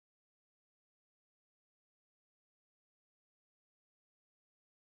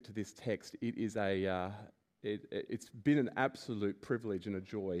into this text. It's been an absolute privilege and a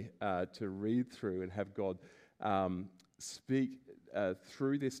joy to read through and have God speak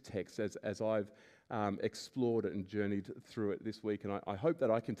through this text as I've explored it and journeyed through it this week. And I hope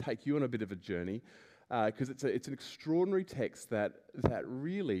that I can take you on a bit of a journey because it's an extraordinary text that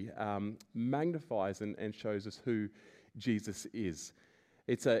really magnifies and shows us who Jesus is.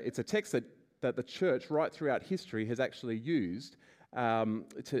 It's a text that the church right throughout history has actually used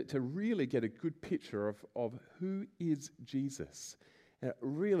to really get a good picture of who is Jesus. And it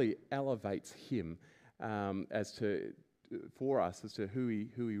really elevates him for us as to who he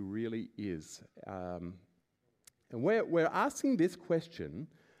really is. And we're asking this question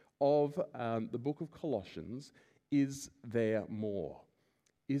of the book of Colossians: is there more?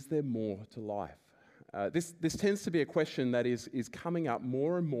 Is there more to life? This tends to be a question that is coming up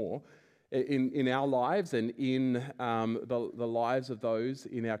more and more in our lives and in the lives of those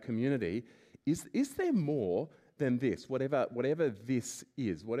in our community. Is there more than this? Whatever this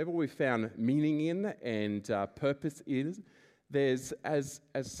is, whatever we've found meaning in and purpose is, there's as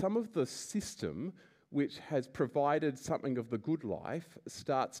some of the system which has provided something of the good life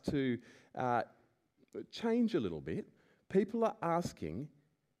starts to change a little bit, people are asking,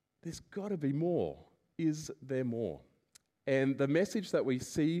 there's got to be more. Is there more? And the message that we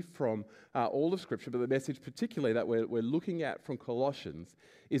see from all of Scripture, but the message particularly that we're looking at from Colossians,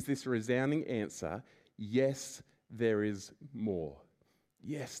 is this resounding answer: yes, there is more.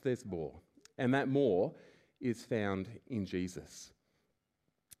 Yes, there's more. And that more is found in Jesus.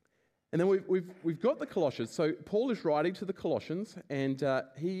 And then we've got the Colossians. So Paul is writing to the Colossians, and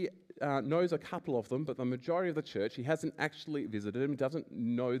he knows a couple of them, but the majority of the church, he hasn't actually visited them, doesn't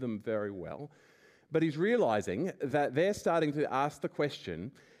know them very well. But he's realizing that they're starting to ask the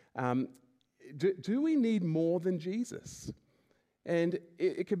question, do we need more than Jesus? And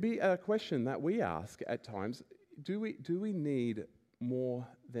it could be a question that we ask at times: do we need more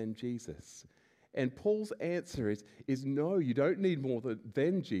than Jesus? And Paul's answer is no, you don't need more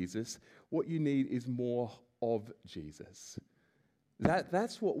than Jesus. What you need is more of Jesus.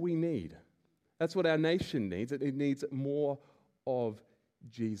 That's what we need. That's what our nation needs. It needs more of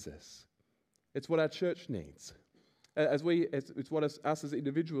Jesus. It's what our church needs. It's what us as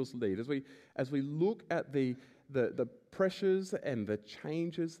individuals need. As we look at the pressures and the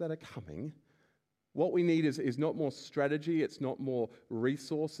changes that are coming, what we need is not more strategy. It's not more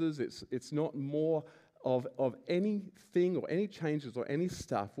resources. It's not more of anything or any changes or any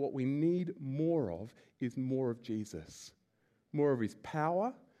stuff. What we need more of is more of Jesus, more of his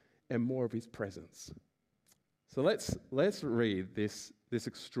power and more of his presence. So let's read this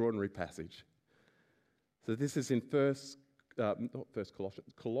extraordinary passage. So this is in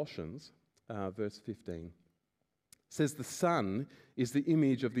Colossians, verse 15. It says, "The Son is the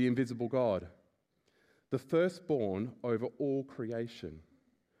image of the invisible God, the firstborn over all creation.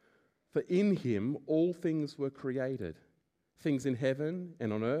 For in him all things were created, things in heaven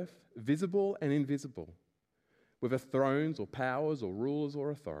and on earth, visible and invisible, whether thrones or powers or rulers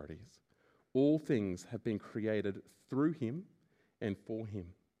or authorities. All things have been created through him and for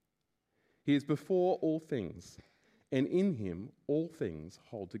him. He is before all things, and in him all things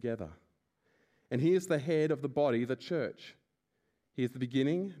hold together. And he is the head of the body, the church. He is the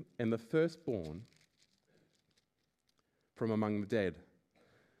beginning and the firstborn from among the dead,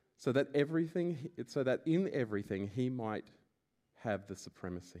 so that in everything he might have the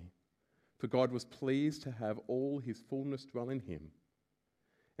supremacy. For God was pleased to have all his fullness dwell in him,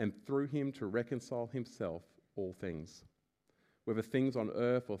 and through him to reconcile himself all things, whether things on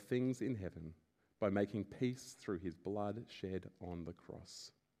earth or things in heaven, by making peace through his blood shed on the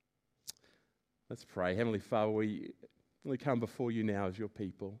cross." Let's pray. Heavenly Father, we come before you now as your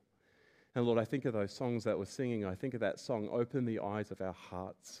people. And Lord, I think of those songs that we're singing. I think of that song, "Open the Eyes of Our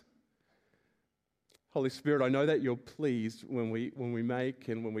Hearts." Holy Spirit, I know that you're pleased when we make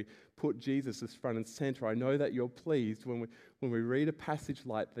and when we put Jesus as front and center. I know that you're pleased when we read a passage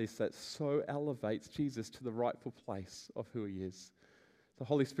like this that so elevates Jesus to the rightful place of who he is. So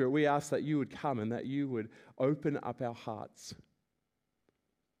Holy Spirit, we ask that you would come and that you would open up our hearts,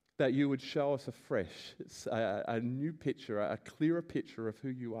 that you would show us afresh a new picture, a clearer picture of who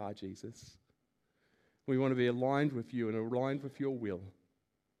you are, Jesus. We want to be aligned with you and aligned with your will.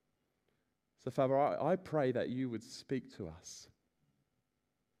 So, Father, I pray that you would speak to us.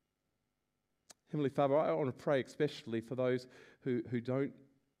 Heavenly Father, I want to pray especially for those who don't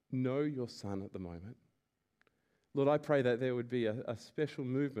know your Son at the moment. Lord, I pray that there would be a special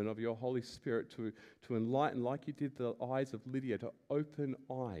movement of your Holy Spirit to enlighten, like you did the eyes of Lydia, to open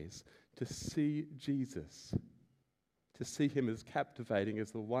eyes, to see Jesus to see him as captivating,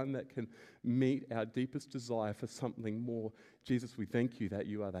 as the one that can meet our deepest desire for something more. Jesus, we thank you that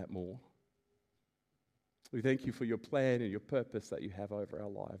you are that more. We thank you for your plan and your purpose that you have over our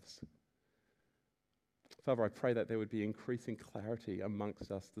lives. Father, I pray that there would be increasing clarity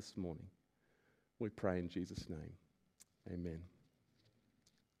amongst us this morning. We pray in Jesus' name. Amen.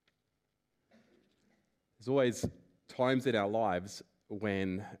 There's always times in our lives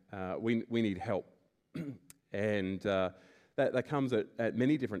when we need help. And that comes at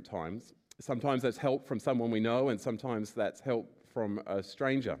many different times. Sometimes that's help from someone we know, and sometimes that's help from a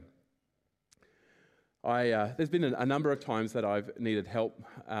stranger. There's been a number of times that I've needed help.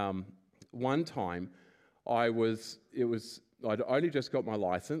 One time, I'd only just got my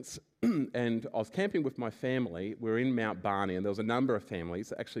license, and I was camping with my family. We were in Mount Barney, and there was a number of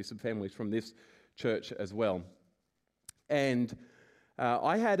families, actually some families from this church as well. And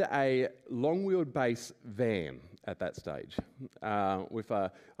I had a long-wheeled base van at that stage. I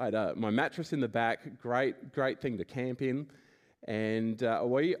had my mattress in the back, great thing to camp in. And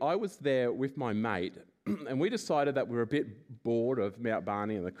I was there with my mate, and we decided that we were a bit bored of Mount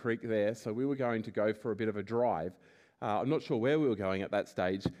Barney and the creek there, so we were going to go for a bit of a drive. I'm not sure where we were going at that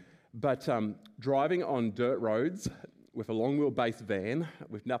stage, but driving on dirt roads with a long wheelbase van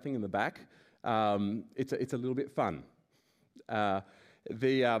with nothing in the back, it's a little bit fun.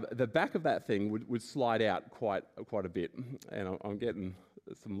 The back of that thing would slide out quite a bit, and I'm getting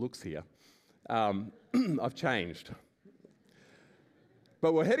some looks here. I've changed.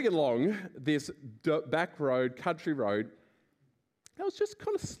 But we're heading along this back road, country road. I was just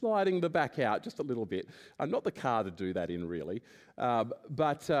kind of sliding the back out just a little bit. Not the car to do that in, really.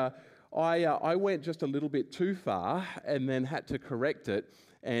 But I went just a little bit too far and then had to correct it,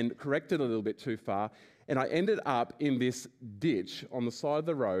 and corrected a little bit too far. And I ended up in this ditch on the side of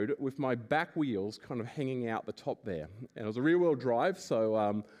the road with my back wheels kind of hanging out the top there. And it was a rear-wheel drive,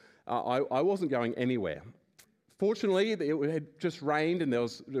 so I wasn't going anywhere. Fortunately, it had just rained and there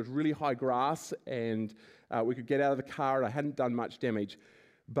was really high grass, and we could get out of the car, and I hadn't done much damage.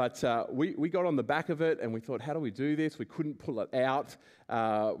 But we got on the back of it and we thought, how do we do this? We couldn't pull it out.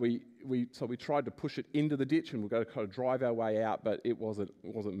 So we tried to push it into the ditch, and we were going to kind of drive our way out, but it wasn't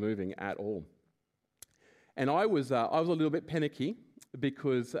moving at all. And I was a little bit panicky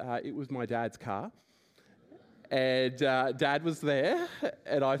because it was my dad's car, and Dad was there,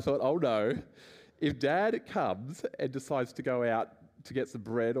 and I thought, oh no. If Dad comes and decides to go out to get some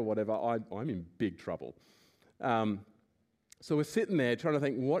bread or whatever, I'm in big trouble. So we're sitting there trying to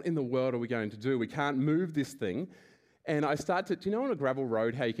think, what in the world are we going to do? We can't move this thing. And I start to, do you know on a gravel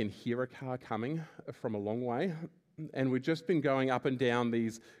road how you can hear a car coming from a long way? And we'd just been going up and down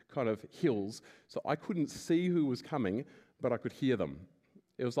these kind of hills, so I couldn't see who was coming, but I could hear them.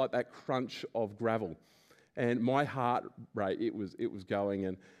 It was like that crunch of gravel. And my heart rate, it was going,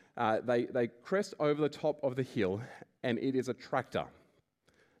 and they crest over the top of the hill, and it is a tractor.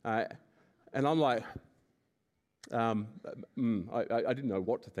 And I'm like, I didn't know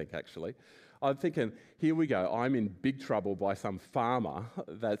what to think, actually. I'm thinking, here we go. I'm in big trouble by some farmer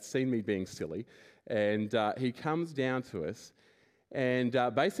that's seen me being silly. And he comes down to us, and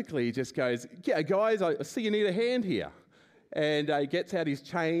basically he just goes, yeah, guys, I see you need a hand here. And he gets out his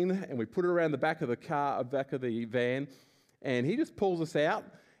chain, and we put it around the back of the car, back of the van, and he just pulls us out.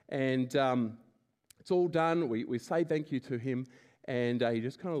 And it's all done. We say thank you to him, and he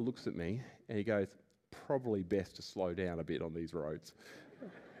just kind of looks at me, and he goes, probably best to slow down a bit on these roads.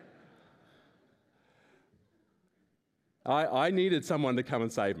 I needed someone to come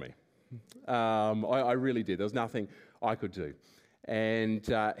and save me. I really did. There was nothing I could do. And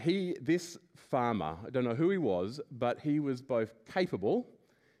this farmer, I don't know who he was, but he was both capable,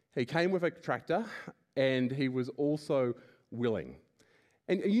 he came with a tractor, and he was also willing.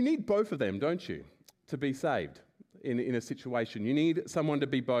 And you need both of them, don't you, to be saved in a situation. You need someone to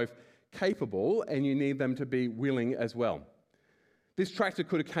be both capable, and you need them to be willing as well. This tractor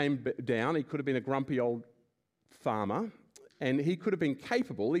could have came down. He could have been a grumpy old farmer, and he could have been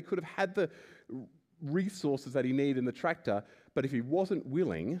capable. He could have had the resources that he needed in the tractor, but if he wasn't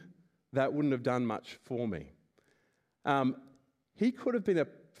willing, that wouldn't have done much for me. He could have been a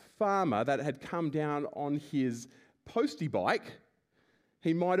farmer that had come down on his postie bike.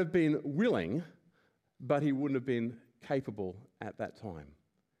 He might have been willing, but he wouldn't have been capable at that time.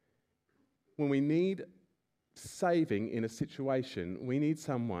 When we need saving in a situation, we need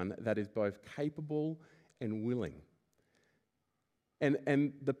someone that is both capable and willing.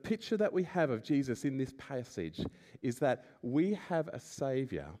 And the picture that we have of Jesus in this passage is that we have a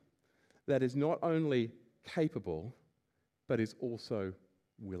Saviour that is not only capable, but is also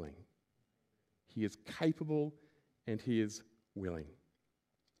willing. He is capable and he is willing.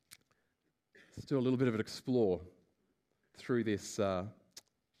 Let's do a little bit of an explore through this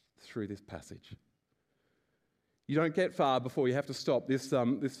passage. You don't get far before you have to stop this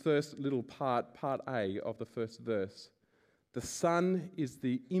first little part A of the first verse. The Son is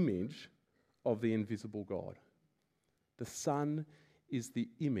the image of the invisible God. The Son is the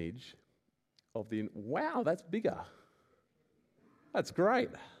image of the... Wow, that's bigger. That's great.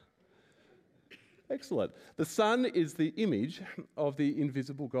 Excellent. The Son is the image of the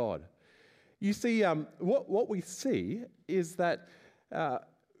invisible God. You see, what we see is that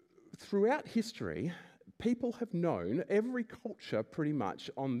throughout history, people have known, every culture pretty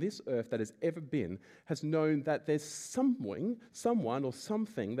much on this earth that has ever been has known that there's someone or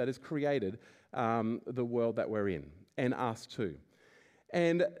something that has created the world that we're in, and us too.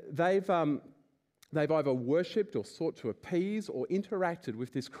 And they've either worshipped or sought to appease or interacted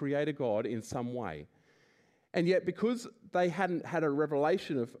with this creator God in some way. And yet, because they hadn't had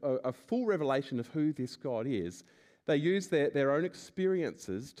a full revelation of who this God is, they used their own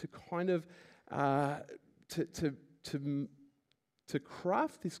experiences to kind of to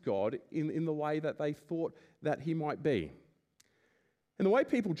craft this God in the way that they thought that he might be. And the way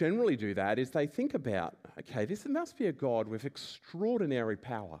people generally do that is they think about, okay, this must be a God with extraordinary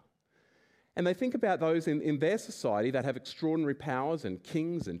power. And they think about those in their society that have extraordinary powers and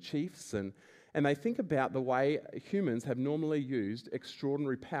kings and chiefs, and they think about the way humans have normally used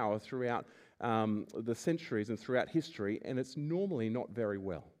extraordinary power throughout the centuries and throughout history, and it's normally not very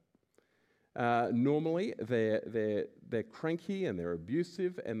well. Normally, they're cranky and they're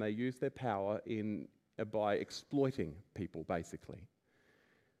abusive, and they use their power by exploiting people, basically.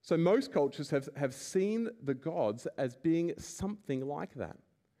 So most cultures have seen the gods as being something like that.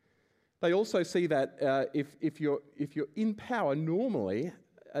 They also see that if you're in power, normally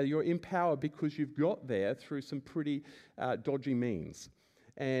you're in power because you've got there through some pretty dodgy means.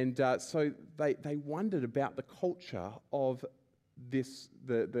 And so they wondered about the culture of this,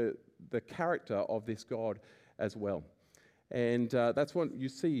 the character of this God as well. And that's what you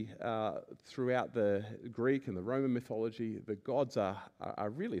see throughout the Greek and the Roman mythology. The gods are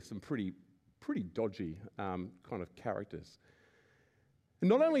really some pretty dodgy kind of characters. And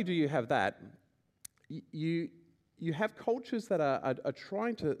not only do you have that, you have cultures that are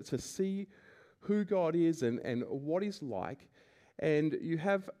trying to see who God is and what he's like. And you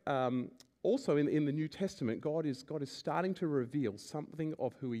have also in the New Testament, God is starting to reveal something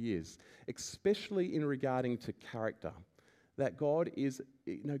of who he is, especially in regarding to character. That God is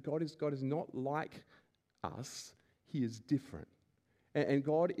not like us, he is different. And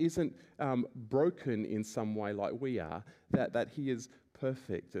God isn't broken in some way like we are, that he is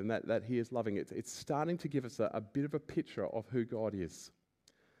perfect and that he is loving. It's starting to give us a bit of a picture of who God is.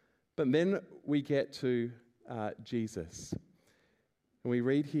 But then we get to Jesus. And we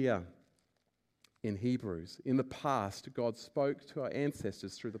read here in Hebrews, in the past, God spoke to our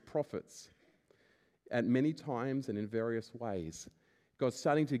ancestors through the prophets at many times and in various ways. God's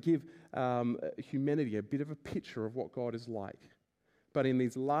starting to give humanity a bit of a picture of what God is like. But in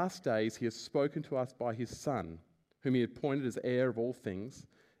these last days, he has spoken to us by his Son, whom he appointed as heir of all things,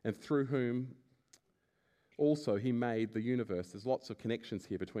 and through whom also he made the universe. There's lots of connections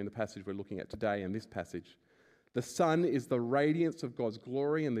here between the passage we're looking at today and this passage. The Son is the radiance of God's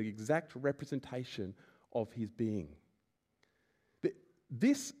glory and the exact representation of his being.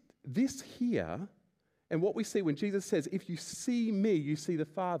 This here, and what we see when Jesus says, if you see me, you see the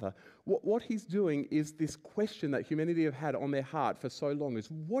Father, what he's doing is this question that humanity have had on their heart for so long is,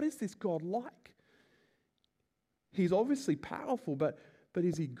 what is this God like? He's obviously powerful, but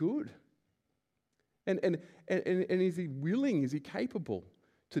is he good? And is he willing, is he capable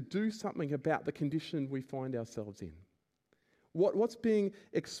to do something about the condition we find ourselves in? What's being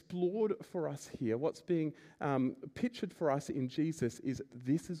explored for us here, what's being pictured for us in Jesus is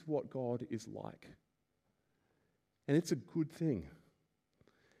this is what God is like. And it's a good thing.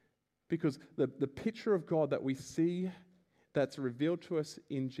 Because the picture of God that we see that's revealed to us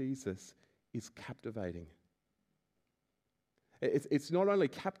in Jesus is captivating. It's not only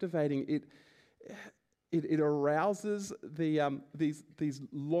captivating, it arouses these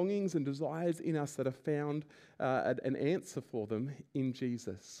longings and desires in us that have found an answer for them in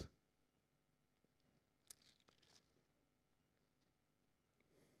Jesus.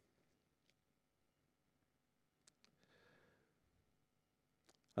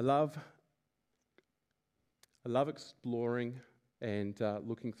 I love exploring and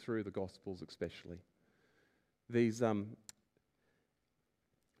looking through the Gospels, especially.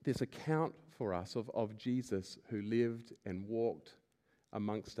 This account for us of Jesus who lived and walked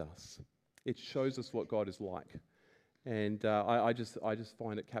amongst us. It shows us what God is like. And I just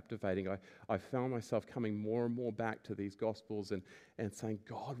find it captivating. I found myself coming more and more back to these Gospels and saying,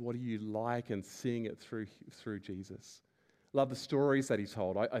 God, what are you like? And seeing it through Jesus. Love the stories that he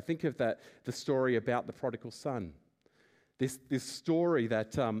told. I think of the story about the prodigal son. This story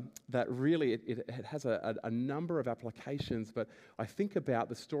that really, it has a number of applications, but I think about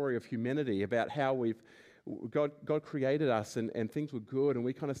the story of humanity, about how God created us and things were good, and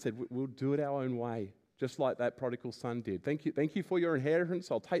we kind of said, we'll do it our own way, just like that prodigal son did. Thank you for your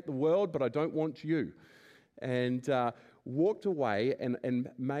inheritance. I'll take the world, but I don't want you. And walked away and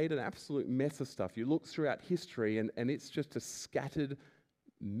made an absolute mess of stuff. You look throughout history, and it's just a scattered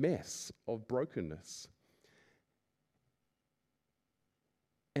mess of brokenness.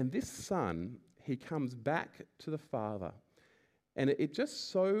 And this son, he comes back to the Father, and it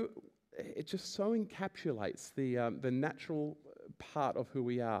just so encapsulates the natural part of who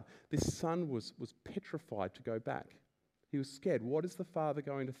we are. This son was petrified to go back. He was scared. What is the Father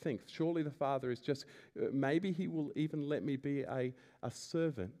going to think? Surely the Father is just, maybe he will even let me be a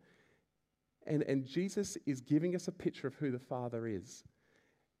servant. And Jesus is giving us a picture of who the Father is.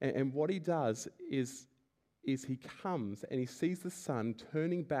 And what he does is he comes and he sees the son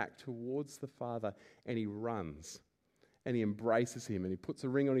turning back towards the Father, and he runs and he embraces him, and he puts a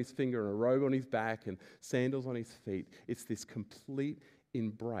ring on his finger and a robe on his back and sandals on his feet. It's this complete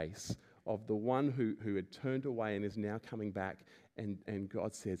embrace of the one who had turned away and is now coming back, and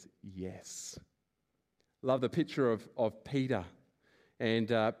God says, yes. Love the picture of Peter.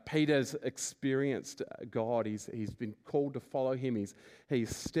 And Peter's experienced God. He's been called to follow him.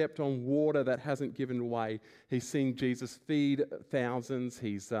 He's stepped on water that hasn't given way. He's seen Jesus feed thousands.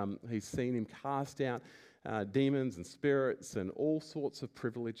 He's seen him cast out demons and spirits and all sorts of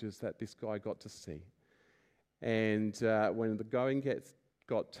privileges that this guy got to see. And when the going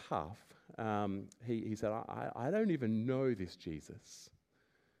got tough, he said, I don't even know this Jesus.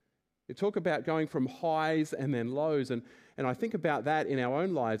 You talk about going from highs and then lows, and I think about that in our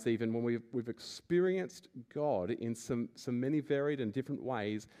own lives, even when we've experienced God in some many varied and different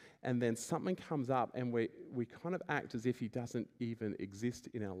ways, and then something comes up and we kind of act as if he doesn't even exist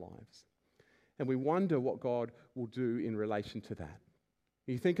in our lives. And we wonder what God will do in relation to that.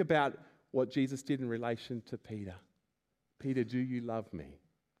 You think about what Jesus did in relation to Peter. Peter, do you love me?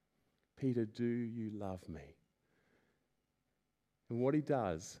 Peter, do you love me? And what he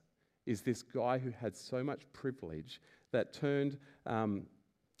does is this guy who had so much privilege that turned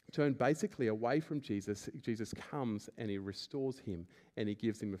basically away from Jesus. Jesus comes and he restores him, and he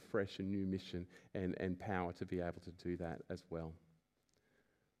gives him a fresh and new mission and power to be able to do that as well.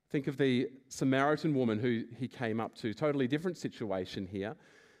 Think of the Samaritan woman who he came up to. Totally different situation here.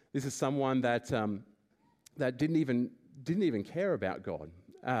 This is someone that didn't even care about God.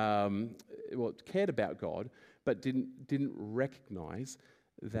 Cared about God, but didn't recognize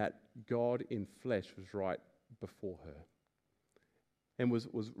that God in flesh was right before her, and was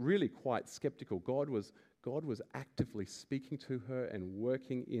really quite skeptical. God was actively speaking to her and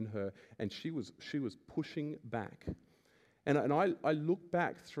working in her, and she was pushing back. And I look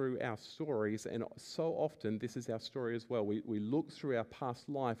back through our stories, and so often this is our story as well. We look through our past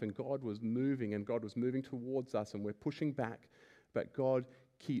life, and God was moving towards us, and we're pushing back, but God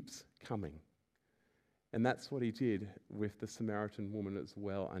keeps coming. And that's what he did with the Samaritan woman as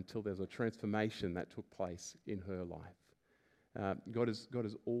well, until there's a transformation that took place in her life. God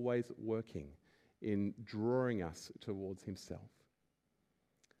is always working in drawing us towards himself.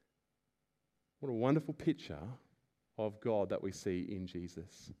 What a wonderful picture of God that we see in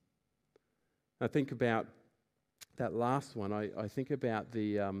Jesus. I think about that last one. I think about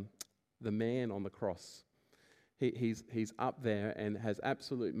the man on the cross. He's up there and has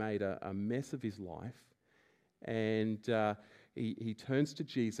absolutely made a mess of his life. And he turns to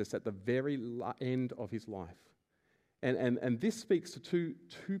Jesus at the very end of his life. And this speaks to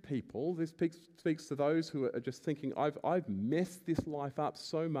two people. This speaks to those who are just thinking, I've messed this life up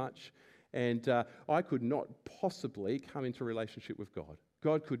so much, and I could not possibly come into relationship with God.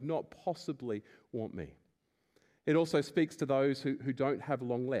 God could not possibly want me. It also speaks to those who don't have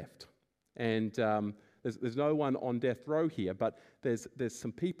long left. And there's no one on death row here, but there's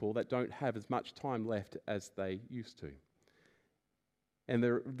some people that don't have as much time left as they used to. And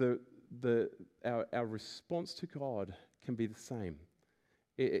our response to God can be the same.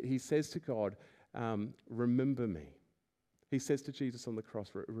 He says to God, remember me. He says to Jesus on the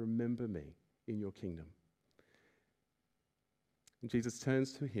cross, remember me in your kingdom. And Jesus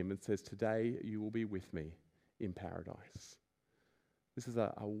turns to him and says, today you will be with me in paradise. This is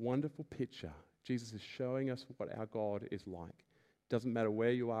a wonderful picture. Jesus is showing us what our God is like. Doesn't matter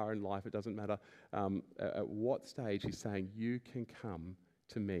where you are in life. It doesn't matter at what stage. He's saying, you can come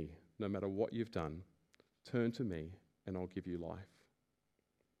to me, no matter what you've done. Turn to me, and I'll give you life.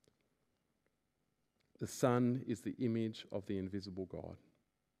 The Son is the image of the invisible God.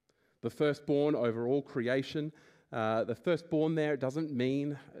 The firstborn over all creation. The firstborn there, it doesn't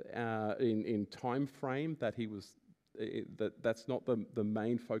mean in time frame that he was, that's not the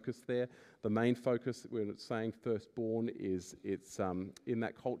main focus there. The main focus when it's saying firstborn is it's in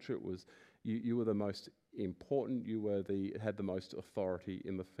that culture it was you were the most important, had the most authority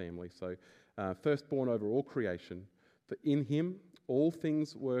in the family. So firstborn over all creation. For in him all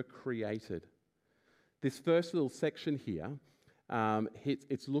things were created. This first little section here,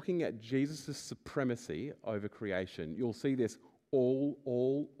 it's looking at Jesus' supremacy over creation. You'll see this all.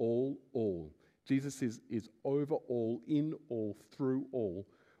 Jesus is over all, in all, through all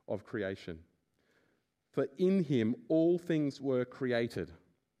of creation. For in him all things were created.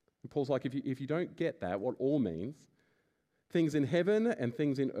 And Paul's like, if you don't get that, what all means, things in heaven and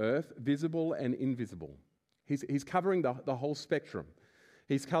things in earth, visible and invisible. He's covering the whole spectrum.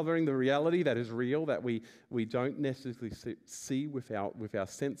 He's covering the reality that is real, that we don't necessarily see with our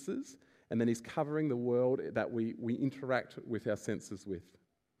senses, and then he's covering the world that we interact with our senses with.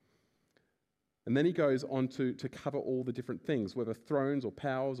 And then he goes on to cover all the different things, whether thrones or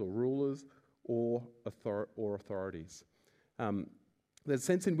powers or rulers or authorities. There's a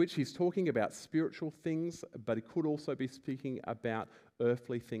sense in which he's talking about spiritual things, but he could also be speaking about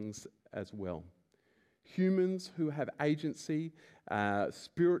earthly things as well. Humans who have agency,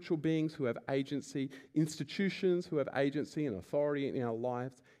 spiritual beings who have agency, institutions who have agency and authority in our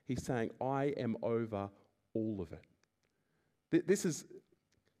lives. He's saying, I am over all of it. This is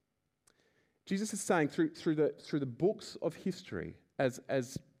Jesus is saying through the books of history, as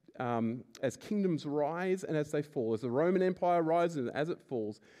kingdoms rise and as they fall, as the Roman Empire rises and as it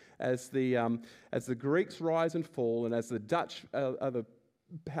falls, as the Greeks rise and fall, and as the Dutch are the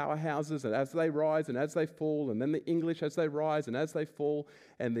powerhouses, and as they rise and as they fall, and then the English as they rise and as they fall,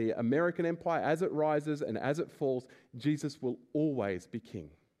 and the American Empire as it rises and as it falls, Jesus will always be king.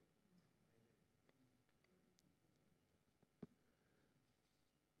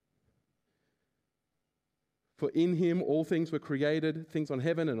 For in him all things were created, things on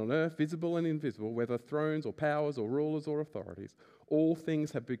heaven and on earth, visible and invisible, whether thrones or powers or rulers or authorities. All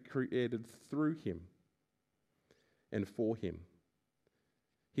things have been created through him and for him.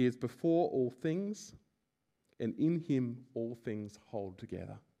 He is before all things, and in him all things hold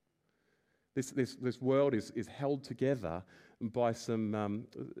together. This world is held together by some,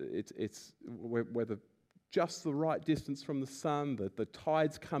 it's whether just the right distance from the sun, the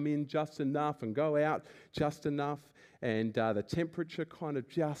tides come in just enough and go out just enough, and the temperature kind of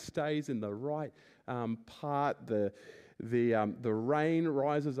just stays in the right part. The rain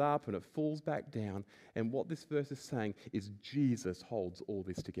rises up and it falls back down. And what this verse is saying is Jesus holds all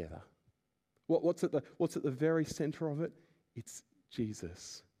this together. What's at the very center of it? It's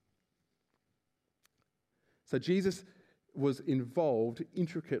Jesus. So Jesus was involved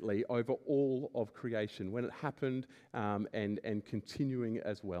intricately over all of creation when it happened and continuing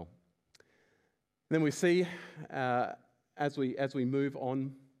as well. And then we see as we move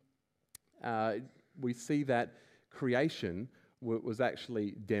on, we see that creation was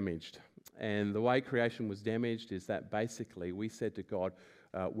actually damaged. And the way creation was damaged is that basically we said to God,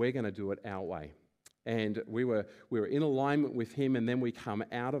 we're going to do it our way. And we were in alignment with him, and then we come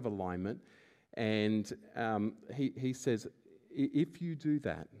out of alignment. And he says, if you do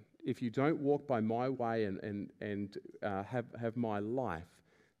that, if you don't walk by my way and have my life,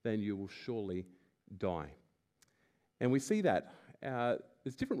 then you will surely die. And we see that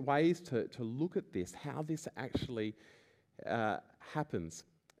there's different ways to look at this, how this actually happens.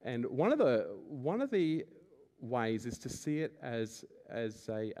 And one of the ways is to see it as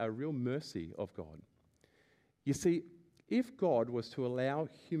a real mercy of God. You see, if God was to allow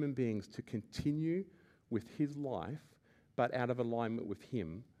human beings to continue with his life, but out of alignment with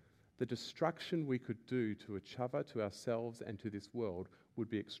him, the destruction we could do to each other, to ourselves, and to this world would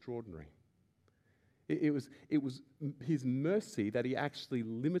be extraordinary. It was his mercy that he actually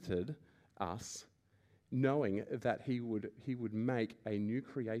limited us, knowing that he would make a new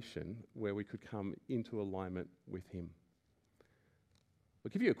creation where we could come into alignment with him. I'll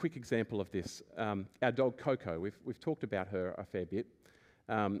give you a quick example of this. Our dog Coco, we've talked about her a fair bit.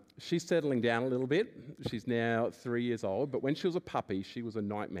 She's settling down a little bit. She's now 3 years old, but when she was a puppy, she was a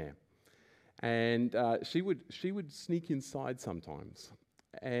nightmare. And she would sneak inside sometimes,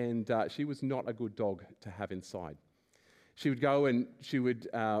 and she was not a good dog to have inside. She would go and she would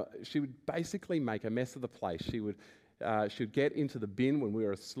basically make a mess of the place. She would should get into the bin when we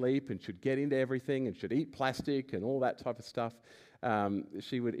were asleep and should get into everything and should eat plastic and all that type of stuff. If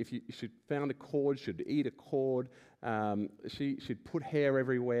she found a cord, should eat a cord. She'd put hair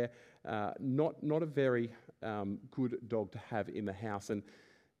everywhere. Not a very good dog to have in the house. And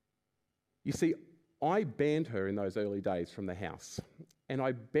you see, I banned her in those early days from the house. And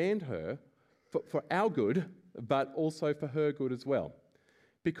I banned her for our good, but also for her good as well.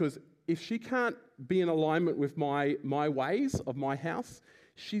 Because if she can't be in alignment with my ways of my house,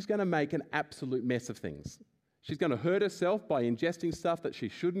 she's going to make an absolute mess of things. She's going to hurt herself by ingesting stuff that she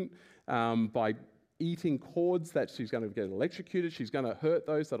shouldn't, by eating cords that she's going to get electrocuted. She's going to hurt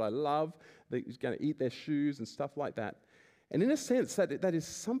those that I love. She's going to eat their shoes and stuff like that. And in a sense, that is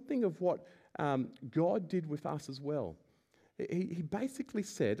something of what God did with us as well. He basically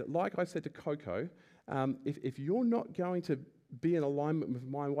said, like I said to Coco, if you're not going to be in alignment with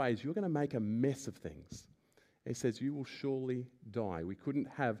my ways, you're going to make a mess of things. He says, you will surely die. We couldn't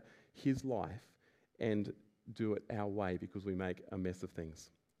have his life and do it our way because we make a mess of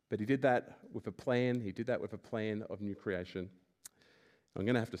things. But he did that with a plan. He did that with a plan of new creation. I'm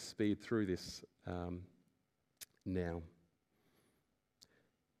going to have to speed through this now.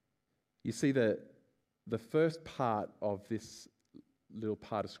 You see, the first part of this little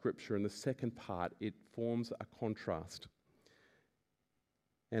part of Scripture and the second part, it forms a contrast.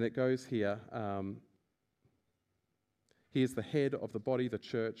 And it goes here, he is the head of the body, the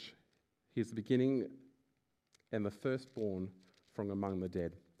church. He is the beginning and the firstborn from among the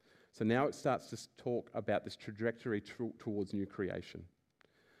dead. So now it starts to talk about this trajectory towards new creation.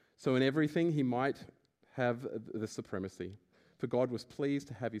 So in everything he might have the supremacy. For God was pleased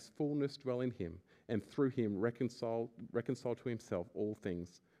to have his fullness dwell in him, and through him reconcile to himself all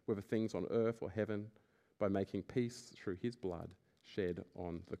things, whether things on earth or heaven, by making peace through his blood shed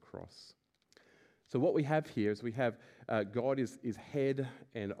on the cross. So what we have here is we have God is head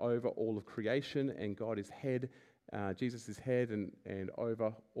and over all of creation, and God is head, Jesus is head and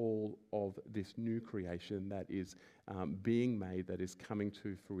over all of this new creation that is being made, that is coming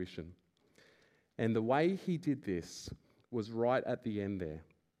to fruition. And the way he did this was right at the end there,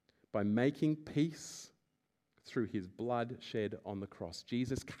 by making peace through his blood shed on the cross.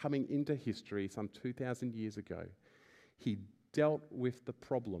 Jesus coming into history some 2,000 years ago, he dealt with the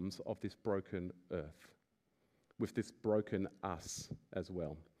problems of this broken earth, with this broken us as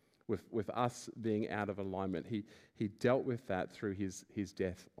well, with us being out of alignment. He dealt with that through his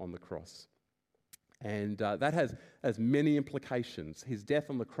death on the cross. And that has many implications. His death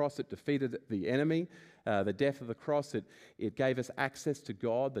on the cross, it defeated the enemy. The death of the cross, it gave us access to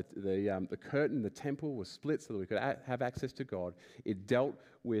God. The curtain in the temple was split so that we could have access to God. It dealt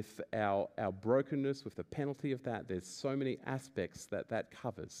with our brokenness, with the penalty of that. There's so many aspects that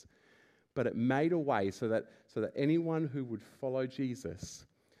covers. But it made a way so that anyone who would follow Jesus,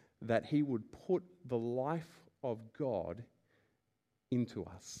 that he would put the life of God into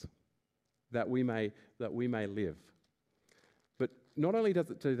us, that we may live. But not only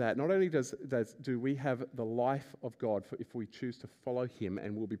does it do that, not only do we have the life of God if we choose to follow him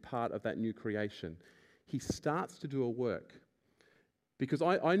and will be part of that new creation, he starts to do a work. Because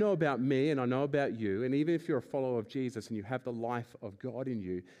I know about me and I know about you, and even if you're a follower of Jesus and you have the life of God in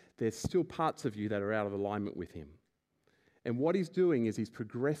you, there's still parts of you that are out of alignment with him. And what he's doing is he's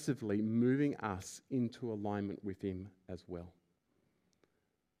progressively moving us into alignment with him as well.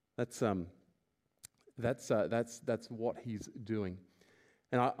 That's what he's doing.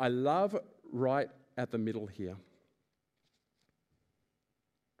 And I love right at the middle here.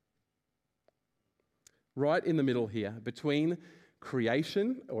 Right in the middle here, between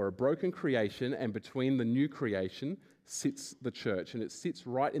creation or a broken creation and between the new creation sits the church. And it sits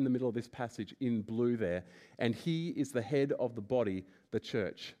right in the middle of this passage in blue there. And he is the head of the body, the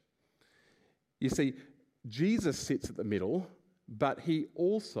church. You see, Jesus sits at the middle, but he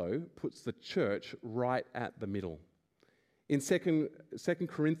also puts the church right at the middle. In 2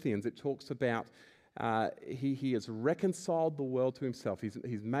 Corinthians, it talks about he has reconciled the world to himself.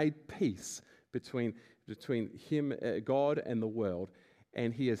 He's made peace between him, God, and the world,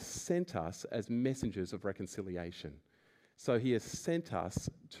 and he has sent us as messengers of reconciliation. So he has sent us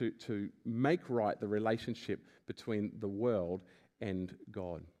to make right the relationship between the world and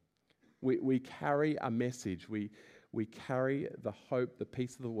God. We carry a message. We carry the hope, the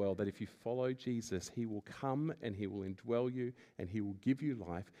peace of the world, that if you follow Jesus, he will come and he will indwell you and he will give you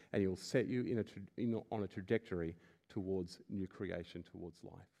life and he will set you on a trajectory towards new creation, towards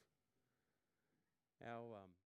life.